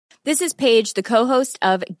This is Paige, the co-host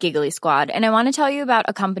of Giggly Squad, and I want to tell you about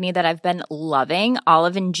a company that I've been loving,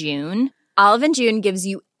 Olive & June. Olive & June gives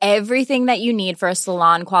you everything that you need for a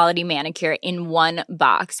salon-quality manicure in one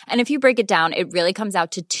box. And if you break it down, it really comes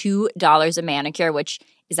out to $2 a manicure, which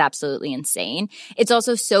is absolutely insane. It's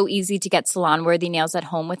also so easy to get salon-worthy nails at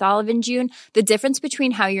home with Olive & June. The difference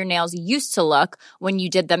between how your nails used to look when you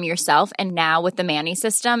did them yourself and now with the Mani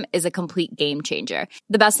system is a complete game changer.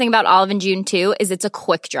 The best thing about Olive & June, too, is it's a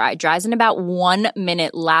quick dry. Dries in about 1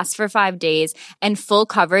 minute, lasts for 5 days, and full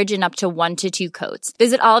coverage in up to 1 to 2 coats.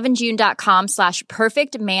 Visit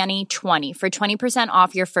oliveandjune.com/perfectmani20 for 20%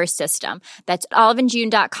 off your first system. That's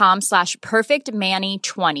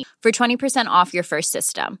oliveandjune.com/perfectmani20 for 20% off your first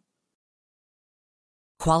system.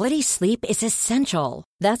 Quality sleep is essential.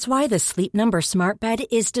 That's why the Sleep Number Smart Bed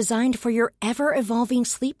is designed for your ever-evolving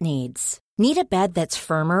sleep needs. Need a bed that's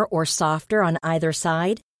firmer or softer on either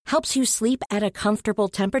side? Helps you sleep at a comfortable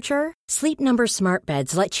temperature? Sleep Number Smart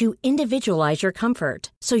Beds let you individualize your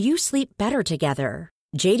comfort, so you sleep better together.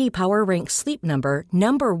 J.D. Power ranks Sleep Number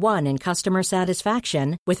number 1 in customer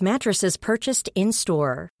satisfaction with mattresses purchased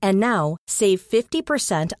in-store. And now, save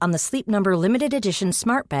 50% on the Sleep Number Limited Edition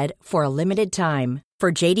Smart Bed for a limited time.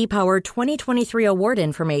 For J.D. Power 2023 award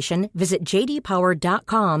information, visit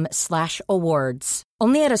jdpower.com/awards.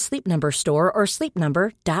 Only at a Sleep Number store or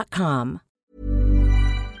sleepnumber.com.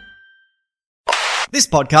 This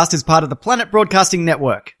podcast is part of the Planet Broadcasting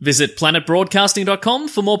Network. Visit planetbroadcasting.com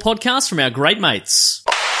for more podcasts from our great mates.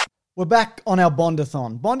 We're back on our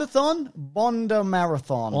Bondathon. Bondathon?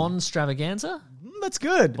 Bondamarathon. Bondstravaganza? That's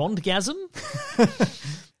good. Bondgasm?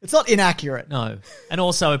 It's not inaccurate. No. And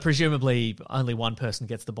also, presumably, only one person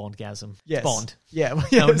gets the Bondgasm. Yes. Bond. Yeah. Well,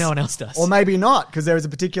 No, yes. no one else does. Or maybe not, because there is a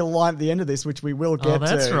particular line at the end of this, which we will get to. Oh,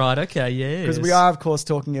 that's right. Okay, yes. Because we are, of course,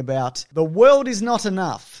 talking about The World Is Not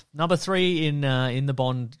Enough. Number 3 in the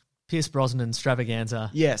Bond, Pierce Brosnan Stravaganza.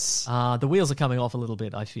 Yes. The wheels are coming off a little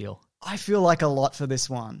bit, I feel. I feel like a lot for this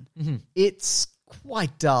one. Mm-hmm. It's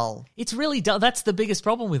quite dull. It's really dull. That's the biggest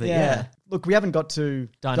problem with it, yeah. Look, we haven't got to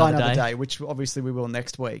Die Another Day, which obviously we will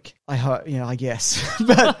next week. I hope, I guess.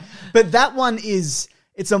 but that one it's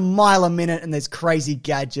a mile a minute and there's crazy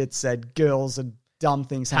gadgets and girls and dumb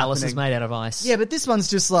things happening. Palace is made out of ice. Yeah, but this one's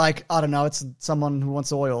just like, I don't know, it's someone who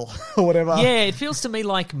wants oil or whatever. Yeah, it feels to me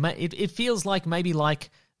like, it feels like maybe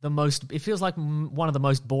like it feels like one of the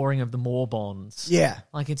most boring of the more Bonds. Yeah.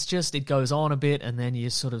 Like it's just, it goes on a bit and then you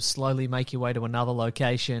sort of slowly make your way to another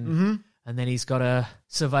location. Mm-hmm. And then he's got to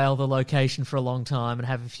surveil the location for a long time and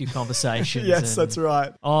have a few conversations. Yes, that's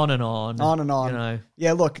right. On and on. On and on.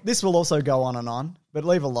 Yeah, look, this will also go on and on, but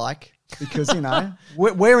leave a like. Because,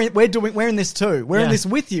 we're in this too. We're in this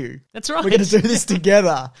with you. That's right. We're going to do this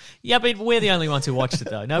together. Yeah, but we're the only ones who watched it,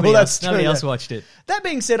 though. Nobody else watched it. That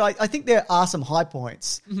being said, I think there are some high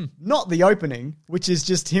points. Mm-hmm. Not the opening, which is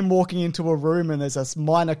just him walking into a room and there's a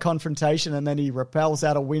minor confrontation and then he rappels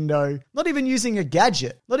out a window. Not even using a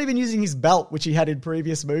gadget. Not even using his belt, which he had in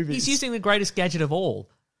previous movies. He's using the greatest gadget of all.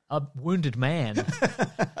 A wounded man.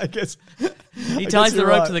 I guess. He ties the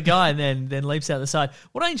rope to the guy and then leaps out the side.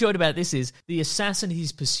 What I enjoyed about this is the assassin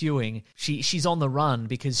he's pursuing, she's on the run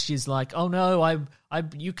because she's like, oh no,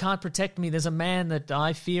 you can't protect me. There's a man that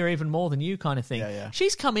I fear even more than you kind of thing. Yeah.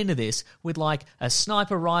 She's come into this with like a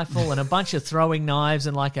sniper rifle and a bunch of throwing knives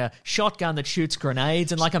and like a shotgun that shoots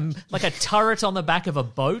grenades and like a turret on the back of a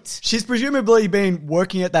boat. She's presumably been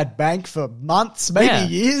working at that bank for months,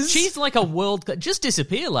 maybe years. She's like just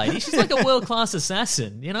disappear, lady. She's like a world-class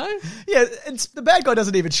assassin, you know? Yeah, and the bad guy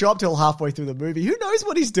doesn't even show up till halfway through the movie. Who knows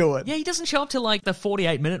what he's doing? Yeah, he doesn't show up till like the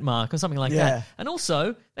 48-minute mark or something like that. And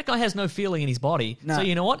also, that guy has no feeling in his body. No. So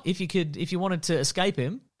you know what? If you wanted to escape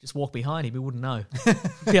him, just walk behind him. He wouldn't know.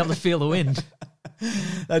 Be able to feel the wind.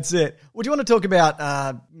 That's it. Well, do you want to talk about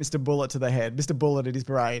Mr. Bullet to the head? Mr. Bullet at his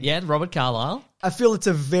brain. Yeah, Robert Carlyle. I feel it's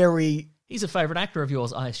a very... He's a favourite actor of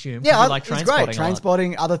yours, I assume. Yeah, like he's great.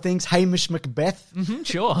 Trainspotting, other things. Hamish Macbeth. Mm-hmm,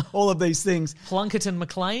 sure. All of these things. Plunkerton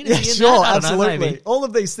McLean. Yeah, sure, absolutely. All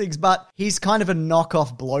of these things, but he's kind of a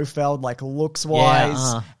knockoff Blofeld, like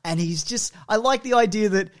looks-wise. Yeah, And he's just... I like the idea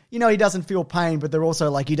that, he doesn't feel pain, but they're also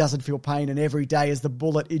like, he doesn't feel pain, and every day as the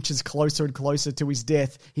bullet inches closer and closer to his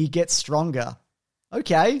death, he gets stronger.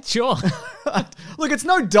 Okay. Sure. Look, it's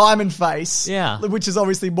no Diamond Face. Yeah. Which is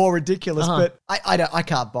obviously more ridiculous, but I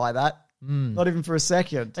can't buy that. Not even for a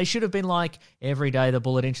second. They should have been like, every day the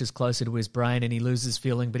bullet inches closer to his brain and he loses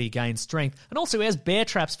feeling, but he gains strength. And also he has bear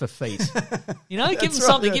traps for feet. Give him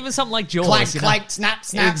something. Yeah. Give him something like Jaws. Clank, clank, snap,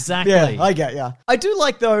 snap. Exactly. Yeah, I get ya. I do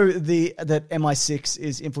like, though, that MI6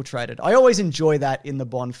 is infiltrated. I always enjoy that in the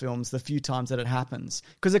Bond films, the few times that it happens,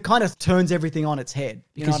 because it kind of turns everything on its head.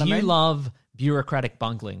 Because you love bureaucratic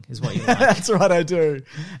bungling is what you like. That's right, I do.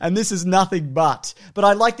 And this is nothing but. But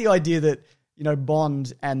I like the idea that, you know,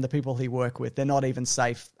 Bond and the people he work with, they're not even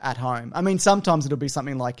safe at home. I mean, sometimes it'll be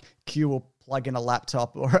something like Q will plug in a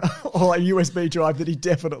laptop or a USB drive that he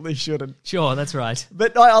definitely shouldn't. Sure, that's right.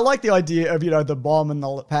 But I like the idea of, you know, the bomb and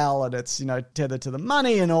the PAL and it's, you know, tethered to the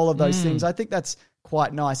money and all of those things. I think that's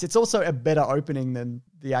quite nice. It's also a better opening than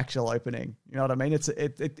the actual opening. You know what I mean?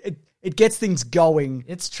 It gets things going.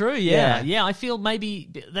 It's true, yeah. Yeah, I feel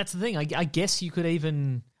maybe that's the thing. I guess you could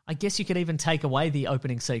even take away the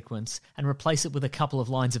opening sequence and replace it with a couple of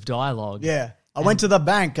lines of dialogue. Yeah. I went to the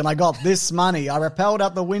bank and I got this money. I rappelled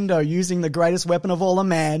out the window using the greatest weapon of all, a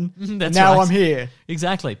man. That's now right. I'm here.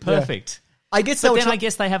 Exactly. Perfect. Yeah. I guess I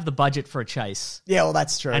guess they have the budget for a chase. Yeah, well,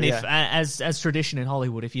 that's true. And if, as tradition in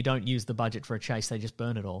Hollywood, if you don't use the budget for a chase, they just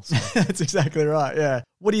burn it all. So. That's exactly right, yeah.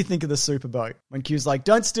 What do you think of the superboat? When Q's like,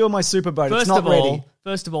 don't steal my superboat, it's not ready.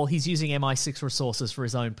 First of all, he's using MI6 resources for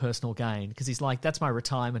his own personal gain because he's like, that's my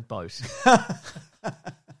retirement boat.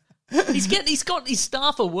 He's got his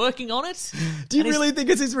staff are working on it. Do you really think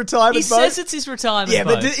it's his retirement boat? He says it's his retirement boat. Yeah,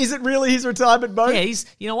 but is it really his retirement boat? Yeah,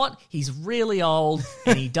 you know what? He's really old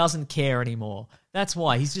and he doesn't care anymore. That's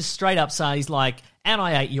why. He's just straight up saying, he's like, and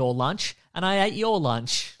I ate your lunch, and I ate your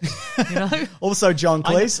lunch. You know? Also, John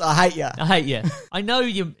Cleese, I hate you. I hate you. I know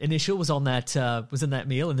your initial was on that was in that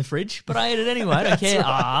meal in the fridge, but I ate it anyway. I don't care.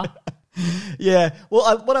 Right. Yeah.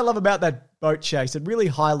 Well, what I love about that boat chase, it really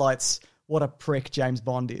highlights what a prick James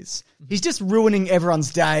Bond is. He's just ruining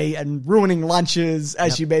everyone's day and ruining lunches,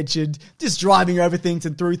 as you mentioned, just driving over things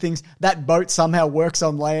and through things. That boat somehow works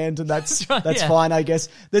on land, and that's fine, I guess.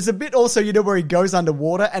 There's a bit also, you know, where he goes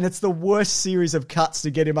underwater, and it's the worst series of cuts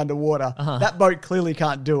to get him underwater. That boat clearly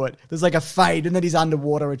can't do it. There's like a fade, and then he's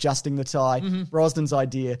underwater adjusting the tie. Brosnan's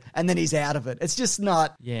idea, and then he's out of it. It's just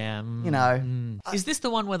not, you know. Is this the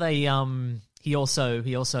one where they he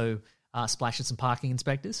also splashes some parking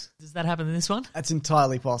inspectors? Does that happen in this one? That's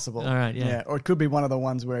entirely possible. All right, yeah. Or it could be one of the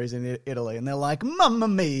ones where he's in Italy and they're like, Mamma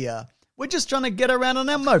mia, we're just trying to get around on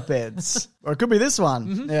our mopeds. Or it could be this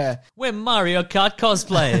one. Yeah. We're Mario Kart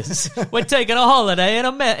cosplayers. We're taking a holiday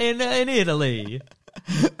in Italy.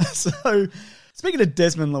 So, speaking of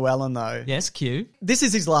Desmond Llewellyn, though. Yes, Q. This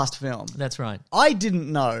is his last film. That's right. I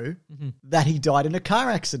didn't know that he died in a car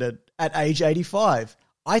accident at age 85.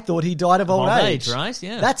 I thought he died of old age. Right?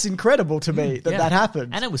 Yeah. That's incredible to me that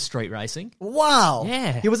happened. And it was street racing. Wow.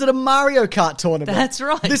 Yeah. He was at a Mario Kart tournament. That's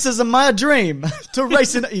right. This is my dream to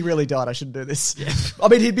race in. He really died. I shouldn't do this. Yeah. I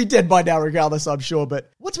mean, he'd be dead by now regardless, I'm sure.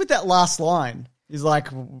 But what's with that last line? He's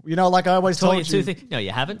like, you know, like I always told you. Two things. No,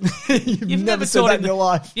 you haven't. You've never said that in your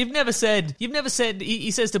life. You've never said,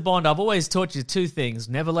 he says to Bond, I've always taught you two things.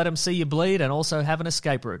 Never let him see you bleed and also have an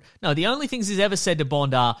escape route. No, the only things he's ever said to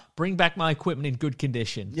Bond are, bring back my equipment in good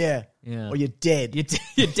condition. Yeah. Or you're dead.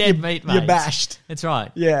 You're dead meat, mate. You're bashed. That's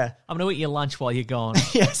right. Yeah. I'm going to eat your lunch while you're gone.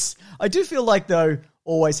 Yes. I do feel like, though,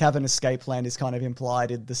 always have an escape plan is kind of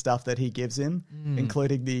implied in the stuff that he gives him,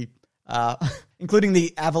 including the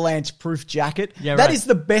avalanche-proof jacket. Yeah, that is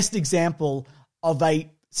the best example of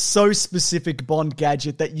a so specific Bond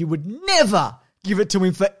gadget that you would never give it to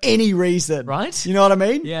him for any reason. Right? You know what I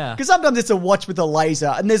mean? Yeah. Because sometimes it's a watch with a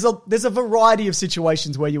laser, and there's a variety of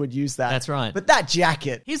situations where you would use that. That's right. But that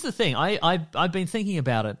jacket... Here's the thing. I've been thinking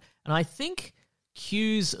about it, and I think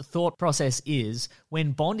Q's thought process is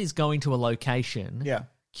when Bond is going to a location... Yeah.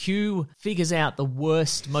 Q figures out the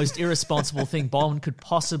worst, most irresponsible thing Bond could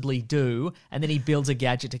possibly do, and then he builds a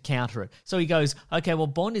gadget to counter it. So he goes, okay, well,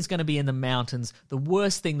 Bond is going to be in the mountains. The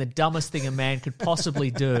worst thing, the dumbest thing a man could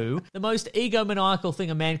possibly do, the most egomaniacal thing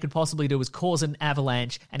a man could possibly do is cause an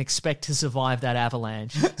avalanche and expect to survive that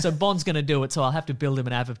avalanche. So Bond's going to do it, so I'll have to build him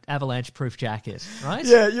an avalanche-proof jacket, right?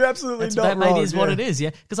 Yeah, you're absolutely not wrong. That maybe is what it is,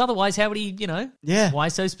 yeah? Because otherwise, how would he, why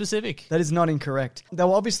so specific? That is not incorrect. They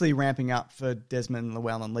were obviously ramping up for Desmond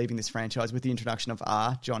Llewellyn and leaving this franchise with the introduction of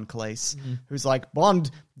John Cleese, who's like,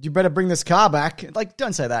 Bond, you better bring this car back. Like,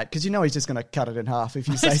 don't say that, because you know he's just going to cut it in half if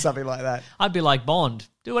you say something like that. I'd be like, Bond,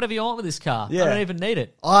 do whatever you want with this car. Yeah. I don't even need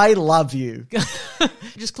it. I love you.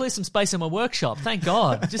 Just clear some space in my workshop. Thank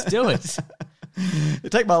God. Just do it. You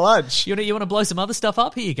take my lunch. You want to blow some other stuff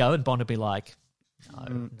up? Here you go. And Bond would be like,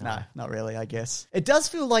 no, not really, I guess. It does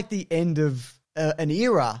feel like the end of an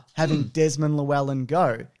era having Desmond Llewellyn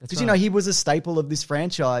go. Because, he was a staple of this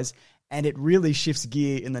franchise, and it really shifts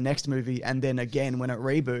gear in the next movie and then again when it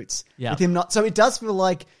reboots. With him not. So it does feel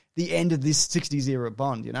like the end of this 60s era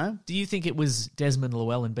Bond, you know? Do you think it was Desmond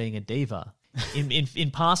Llewellyn being a diva?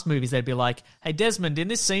 In past movies, they'd be like, hey, Desmond, in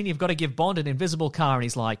this scene, you've got to give Bond an invisible car. And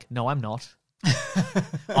he's like, no, I'm not.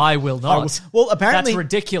 I will not. Well, apparently... That's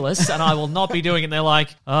ridiculous, and I will not be doing it. And they're like,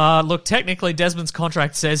 look, technically Desmond's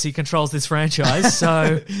contract says he controls this franchise,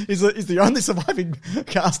 so... he's the only surviving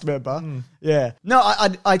cast member. Yeah. No,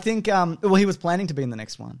 I think, he was planning to be in the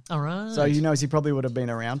next one. All right. So he knows he probably would have been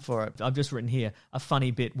around for it. I've just written here, a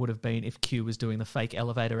funny bit would have been if Q was doing the fake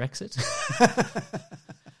elevator exit.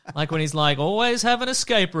 Like when he's like, always have an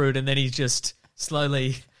escape route, and then he just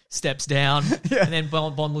slowly... steps down, and then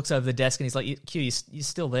Bond looks over the desk and he's like, Q, you're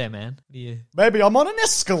still there, man. Maybe I'm on an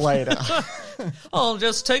escalator. I'll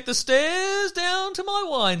just take the stairs down to my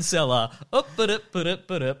wine cellar. Up. I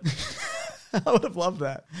would have loved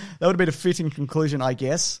that. That would have been a fitting conclusion, I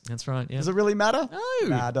guess. That's right, yeah. Does it really matter? No.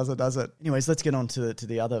 Nah, does it? Anyways, let's get on to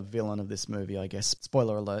the other villain of this movie, I guess.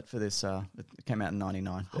 Spoiler alert for this. It came out in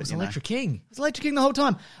 99. It was Electric King. It was Electric King the whole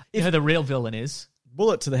time. You know who the real villain is?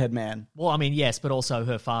 Bullet to the head man. Well, I mean, yes, but also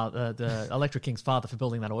her father, the Electric King's father, for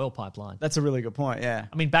building that oil pipeline. That's a really good point, yeah.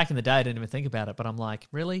 I mean, back in the day, I didn't even think about it, but I'm like,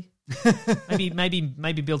 really?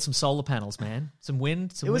 maybe build some solar panels, man. Some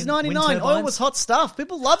wind. It was 99. Oil was hot stuff.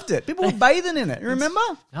 People loved it. People were bathing in it. You remember?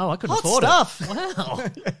 Oh, I couldn't hot afford stuff. It. Wow.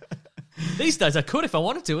 These days I could if I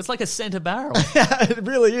wanted to. It's like a center barrel. Yeah, it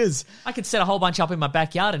really is. I could set a whole bunch up in my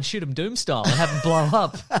backyard and shoot them Doom style and have them blow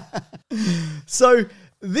up. So...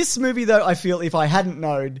 this movie, though, I feel, if I hadn't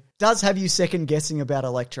known, does have you second guessing about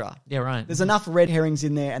Elektra. Yeah, right. There's enough red herrings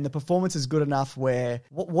in there, and the performance is good enough where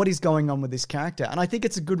what is going on with this character? And I think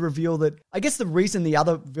it's a good reveal that, I guess the reason the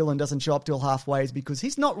other villain doesn't show up till halfway is because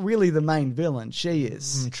he's not really the main villain. She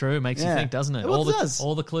is. True. Makes you think, doesn't it? Well, it does.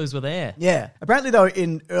 All the clues were there. Yeah. Apparently, though,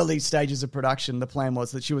 in early stages of production, the plan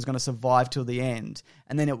was that she was going to survive till the end,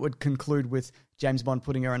 and then it would conclude with James Bond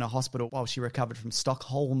putting her in a hospital while she recovered from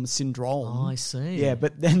Stockholm Syndrome. Oh, I see. Yeah,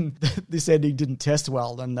 but then this ending didn't test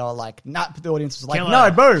well, and they were like, nah, the audience was like, Kill no,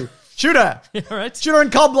 her. boo, shoot her. Yeah, right. Shoot her in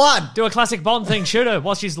cold blood. Do a classic Bond thing, shoot her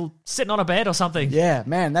while she's sitting on a bed or something. Yeah,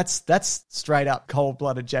 man, that's straight up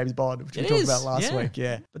cold-blooded James Bond, which we talked about last week,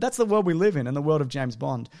 yeah. But that's the world we live in the world of James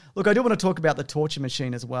Bond. Look, I do want to talk about the torture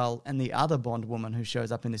machine as well, and the other Bond woman who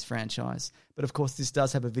shows up in this franchise. But of course, this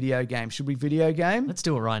does have a video game. Should we video game? Let's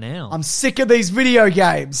do it right now. I'm sick of these video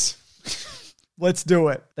games. Let's do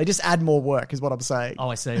it. They just add more work, is what I'm saying. Oh,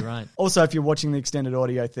 I see, right. Also, if you're watching the extended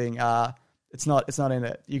audio thing, it's not in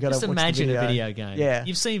it. You got to just imagine a video game. Yeah,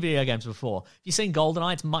 you've seen video games before. You've seen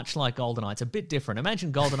GoldenEye. It's much like GoldenEye. It's a bit different.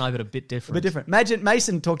 Imagine GoldenEye, but a bit different. A bit different. Imagine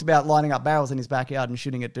Mason talked about lining up barrels in his backyard and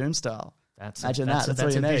shooting at Doom style. That's a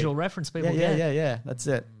visual reference. People Yeah. That's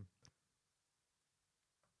it.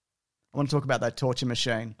 I want to talk about that torture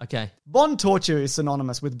machine. Okay. Bond torture is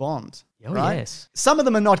synonymous with Bond. Oh, right? yes. Some of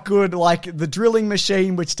them are not good, like the drilling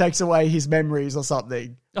machine, which takes away his memories or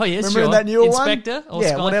something. Oh, yes, remember sure. in that newer Inspector one? or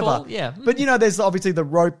Yeah, Skyfall? whatever. Yeah. But, there's obviously the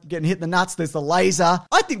rope getting hit in the nuts. There's the laser.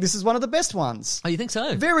 I think this is one of the best ones. Oh, you think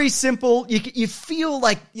so? Very simple. You feel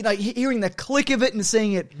like, hearing the click of it and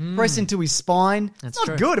seeing it press into his spine. That's it's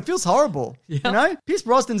not true. good. It feels horrible. Yeah. Pierce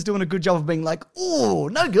Brosnan's doing a good job of being like, ooh,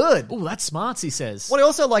 no good. Oh, that's smart, he says. What I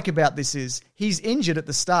also like about this is he's injured at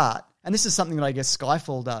the start. And this is something that I guess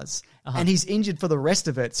Skyfall does. And he's injured for the rest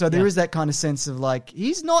of it. So there is that kind of sense of like,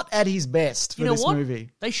 he's not at his best for this movie.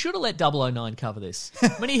 They should have let 009 cover this.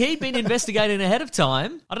 I mean, he'd been investigating ahead of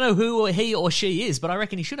time. I don't know who he or she is, but I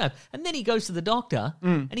reckon he should have. And then he goes to the doctor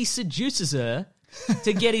and he seduces her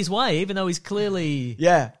to get his way, even though he's clearly...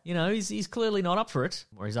 Yeah. He's clearly not up for it.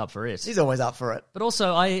 Or he's up for it. He's always up for it. But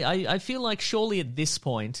also, I feel like surely at this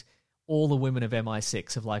point... all the women of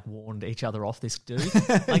MI6 have warned each other off this dude.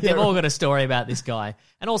 They've all got a story about this guy.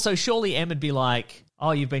 And also, surely Em would be like,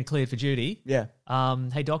 oh, you've been cleared for duty. Yeah.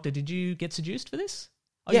 Hey, doctor, did you get seduced for this?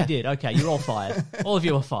 Oh, Yeah. you did. Okay, you're all fired. All of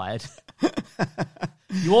you are fired.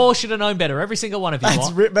 You all should have known better. Every single one of you. That's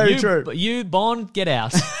very true. But you, Bond, get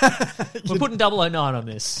out. We're putting 009 on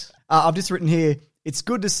this. I've just written here, it's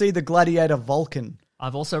good to see the gladiator Vulcan.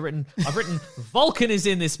 I've written Vulcan is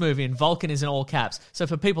in this movie, and Vulcan is in all caps. So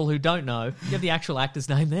for people who don't know, do you have the actual actor's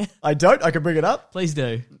name there? I don't. I can bring it up. Please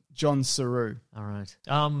do. John Saru. All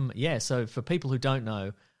right. So for people who don't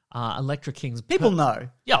know, Electric King's... People know.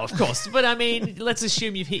 Yeah, of course. But I mean, let's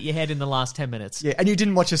assume you've hit your head in the last 10 minutes. Yeah, and you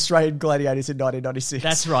didn't watch Australian Gladiators in 1996.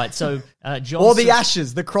 That's right. So John... Or The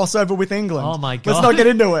Ashes, the crossover with England. Oh my God. Let's not get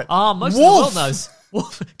into it. Most of the world knows.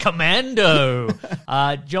 Commando.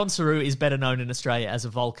 John Saru is better known in Australia as a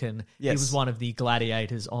Vulcan. Yes. He was one of the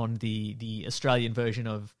gladiators on the Australian version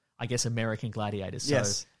of, I guess, American Gladiators. So,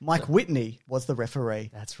 yes. Mike Whitney was the referee.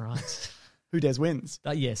 That's right. Who Dares wins.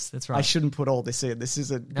 Yes, that's right. I shouldn't put all this in. This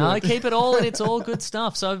isn't No, good. keep it all in. It's all good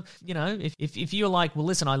stuff. So, if you're like, well,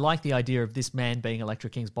 listen, I like the idea of this man being Electra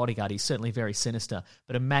King's bodyguard. He's certainly very sinister.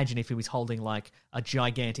 But imagine if he was holding like a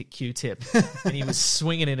gigantic Q-tip and he was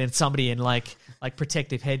swinging it at somebody in like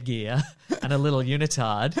protective headgear and a little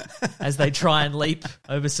unitard as they try and leap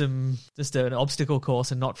over just an obstacle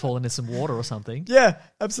course and not fall into some water or something. Yeah,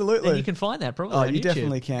 absolutely. And you can find that probably Oh, on you YouTube.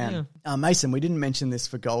 definitely can. Mason, we didn't mention this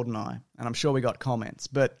for GoldenEye, and I'm sure we got comments,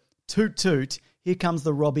 but toot toot, here comes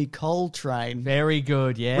the Robbie Coltrane. Very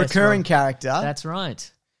good, yes. Recurring character. That's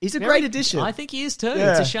right. He's a great addition. I think he is too.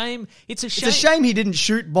 Yeah. It's a shame. It's It's a shame he didn't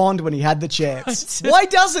shoot Bond when he had the chance. Why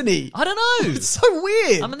doesn't he? I don't know. It's so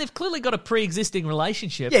weird. I mean, they've clearly got a pre-existing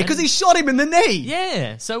relationship. Yeah, because he shot him in the knee.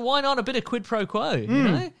 Yeah, so why not a bit of quid pro quo, you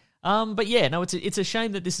know? But yeah, no, it's a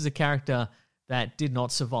shame that this is a character that did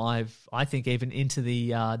not survive, I think, even into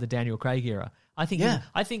the Daniel Craig era. I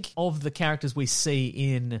think of the characters we see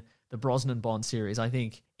in the Brosnan Bond series, I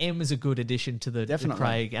think M is a good addition to the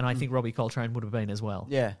Craig, and I think Robbie Coltrane would have been as well.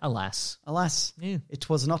 Yeah. Alas. Yeah. It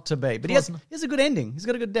was not to be. But he has a good ending. He's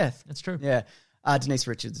got a good death. That's true. Yeah. Denise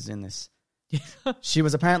Richards is in this. She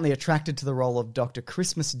was apparently attracted to the role of Dr.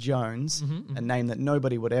 Christmas Jones, a name that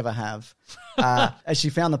nobody would ever have, as she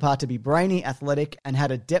found the part to be brainy, athletic, and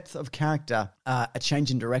had a depth of character, a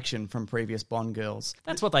change in direction from previous Bond girls.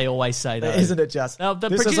 That's what they always say, though. Isn't it just?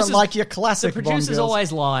 This isn't like your classic The Bond producers girls.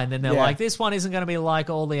 always lie, and then they're like, this one isn't going to be like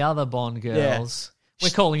all the other Bond girls. We're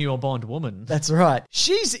calling you a Bond woman. That's right.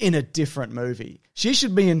 She's in a different movie. She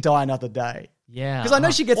should be in Die Another Day. Yeah. Because I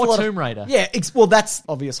know she gets or a lot Tomb Raider. Yeah, well, that's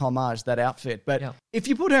obvious homage, that outfit. But if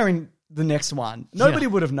you put her in the next one, nobody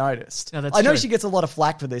would have noticed. No, that's I know true. she gets a lot of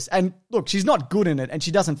flack for this. And look, she's not good in it and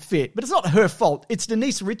she doesn't fit. But it's not her fault. It's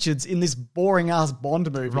Denise Richards in this boring-ass Bond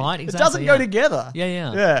movie. Right, exactly. It doesn't go together.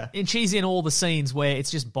 Yeah. And she's in all the scenes where it's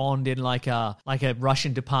just Bond in like a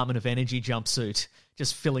Russian Department of Energy jumpsuit,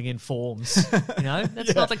 just filling in forms. You know?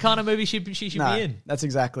 That's not the kind of movie she should be in. That's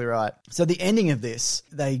exactly right. So the ending of this,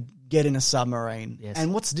 they get in a submarine. Yes.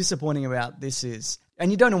 And what's disappointing about this is, and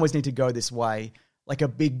you don't always need to go this way, like a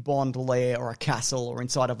big Bond lair or a castle or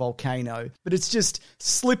inside a volcano, but it's just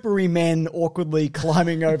slippery men awkwardly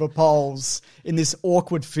climbing over poles in this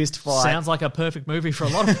awkward fist fight. Sounds like a perfect movie for a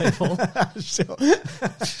lot of people. Sure.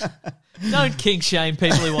 Don't kink shame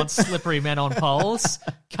people who want slippery men on poles.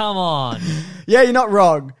 Come on. Yeah, you're not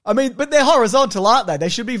wrong. I mean, but they're horizontal, aren't they? They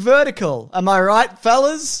should be vertical. Am I right,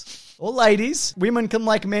 fellas? Or ladies? Women can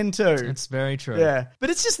like men too. It's very true. Yeah. But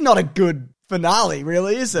it's just not a good finale,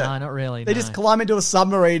 really, is it? No, not really. They just climb into a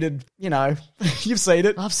submarine and, you've seen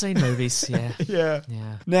it. I've seen movies, yeah. Yeah.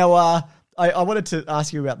 Yeah. Now, I wanted to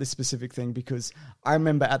ask you about this specific thing because I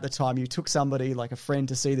remember at the time you took somebody, like a friend,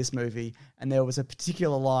 to see this movie and there was a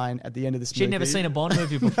particular line at the end of this movie. She'd never seen a Bond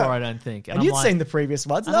movie before, I don't think. And you'd seen the previous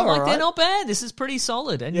ones. And I'm like, all they're right. not bad. This is pretty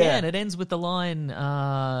solid. And Yeah. and it ends with the line,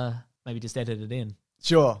 maybe just edit it in.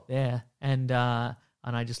 Sure. Yeah. And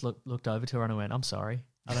I just looked over to her and I went, I'm sorry.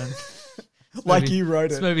 I don't... Like you wrote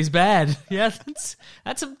This it. movie's bad. Yeah,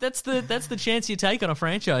 that's the chance you take on a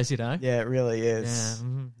franchise, you know. Yeah, it really Yeah, is.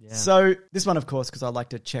 yeah. So this one, of course, because I like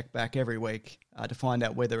to check back every week to find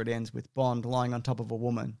out whether it ends with Bond lying on top of a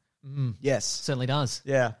woman. Yes. Certainly does.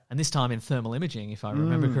 Yeah. And this time in thermal imaging, if I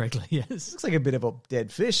remember correctly. Yes. Looks like a bit of a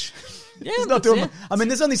dead fish. Yeah, He's not that's doing. it. I mean,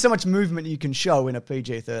 there's only so much movement you can show in a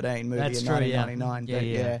PG-13 movie That's in true, yeah. 1999. Yeah, but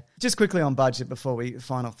yeah. Just quickly on budget before we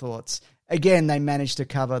final thoughts. Again, they managed to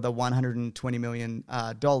cover the $120 million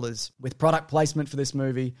with product placement for this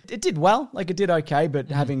movie. It did well, it did okay, but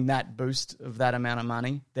having that boost of that amount of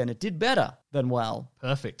money, then it did better than well.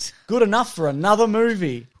 Perfect. Good enough for another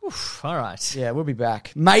movie. Oof, all right. Yeah, we'll be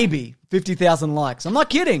back. Maybe 50,000 likes. I'm not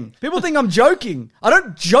kidding. People think I'm joking. I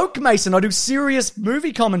don't joke, Mason. I do serious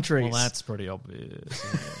movie commentaries. Well, that's pretty obvious.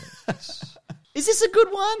 Yes. Is this a good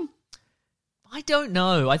one? I don't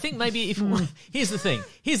know. I think maybe if... Here's the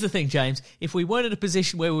thing, James. If we weren't in a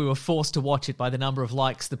position where we were forced to watch it by the number of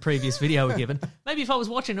likes the previous video were given, maybe if I was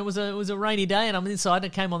watching it was a rainy day and I'm inside and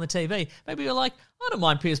it came on the TV, maybe you're like, I don't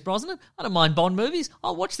mind Pierce Brosnan. I don't mind Bond movies.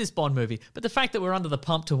 I'll watch this Bond movie. But the fact that we're under the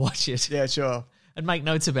pump to watch it Yeah, sure. and make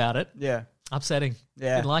notes about it, Yeah. upsetting.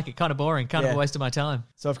 Yeah. Didn't like it. Kind of boring. Kind of a waste of my time.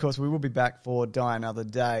 So, of course, we will be back for Die Another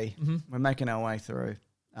Day. Mm-hmm. We're making our way through.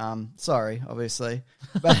 Sorry, obviously.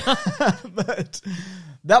 But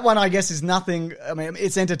that one, I guess, is nothing. I mean,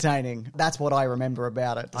 it's entertaining. That's what I remember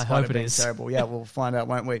about it. I hope it being is. terrible. Yeah, we'll find out,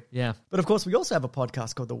 won't we? Yeah. But, of course, we also have a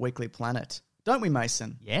podcast called The Weekly Planet. Don't we,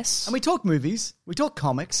 Mason? Yes. And we talk movies, we talk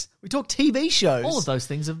comics, we talk TV shows. all of those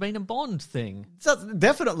things have been a Bond thing. So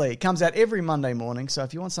definitely. It comes out every Monday morning. So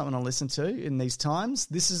if you want something to listen to in these times,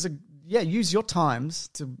 this is use your times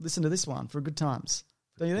to listen to this one for good times.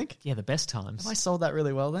 Don't you think? Yeah, the best times. Have I sold that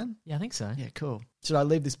really well then? Yeah, I think so. Yeah, cool. Should I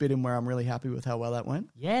leave this bit in where I'm really happy with how well that went?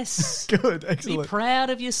 Yes. Good, excellent. Be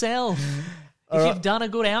proud of yourself. If you've done a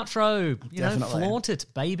good outro, flaunt it,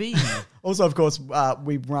 baby. Also, of course,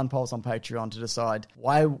 we run polls on Patreon to decide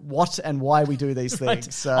why we do these things.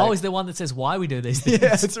 Right. So. Is there one that says why we do these things?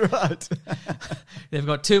 Yeah, that's right. They've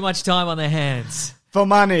got too much time on their hands. For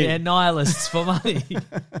money. They're nihilists for money.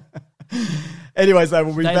 Anyways, though,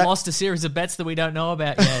 we'll be back. They lost a series of bets that we don't know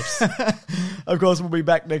about yet. Of course, we'll be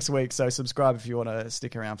back next week, so subscribe if you want to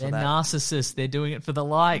stick around for They're that. narcissists. They're doing it for the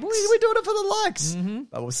likes. We're doing it for the likes. Mm-hmm.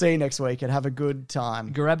 But we'll see you next week and have a good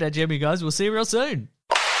time. Grab that gem, you guys. We'll see you real soon.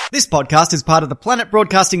 This podcast is part of the Planet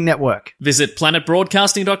Broadcasting Network. Visit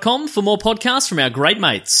planetbroadcasting.com for more podcasts from our great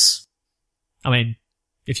mates. I mean,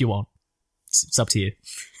 if you want. It's up to you.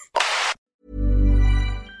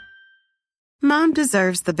 Mom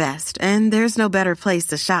deserves the best, and there's no better place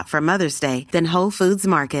to shop for Mother's Day than Whole Foods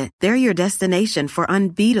Market. They're your destination for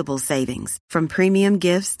unbeatable savings, from premium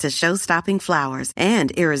gifts to show-stopping flowers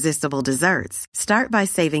and irresistible desserts. Start by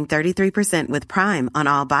saving 33% with Prime on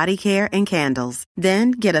all body care and candles.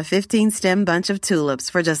 Then get a 15-stem bunch of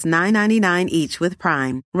tulips for just $9.99 each with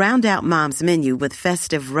Prime. Round out Mom's menu with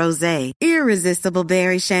festive rosé, irresistible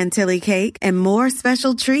berry chantilly cake, and more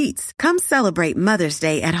special treats. Come celebrate Mother's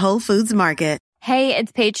Day at Whole Foods Market. Hey,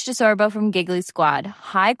 it's Paige DeSorbo from Giggly Squad.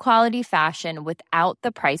 High quality fashion without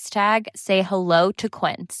the price tag. Say hello to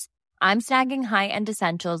Quince. I'm snagging high-end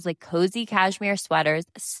essentials like cozy cashmere sweaters,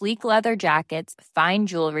 sleek leather jackets, fine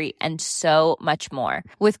jewelry, and so much more.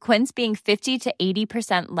 With Quince being 50 to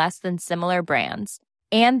 80% less than similar brands.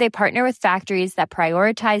 And they partner with factories that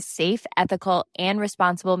prioritize safe, ethical, and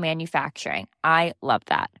responsible manufacturing. I love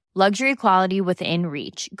that. Luxury quality within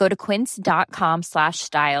reach. Go to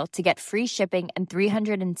quince.com/style to get free shipping and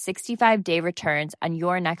 365-day returns on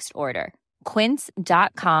your next order.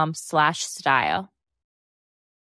 Quince.com/style.